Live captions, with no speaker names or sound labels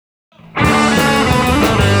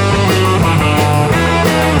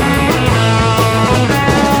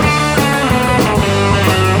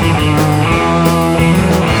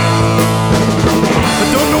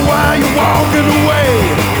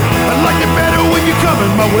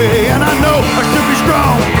in my way, and I know I should be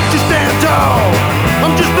strong, to stand tall.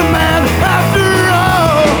 I'm just a man after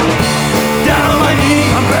all. Down on my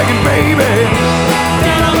knees, I'm begging, baby.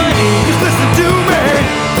 Down on my knees, just listen to me.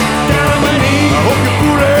 Down on my knees, I hope you're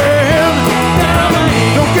fooling. Down on my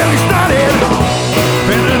knees, don't get me started.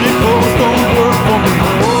 Pen and clothes don't work for me.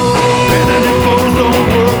 Pen and clothes don't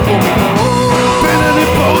work for me. Pen and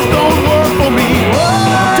clothes don't work for me.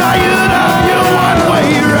 I'm tired of your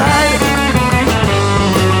one-way ride.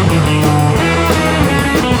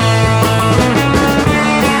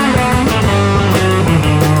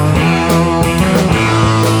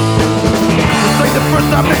 It's like the first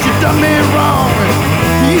time that you done me wrong.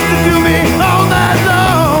 You used to do me all night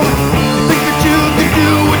long. You think that you can do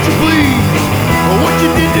what you please, but what you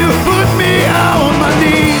did do put me on my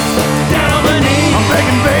knees. Down on my knees, I'm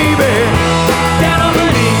begging, baby. Down on my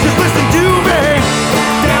knees, just listen to me.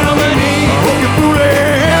 Down on my knees, I hope you're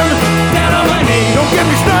fooling. Down on my knees, don't get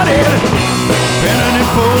me started. Pen and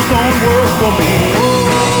clothes don't work for me.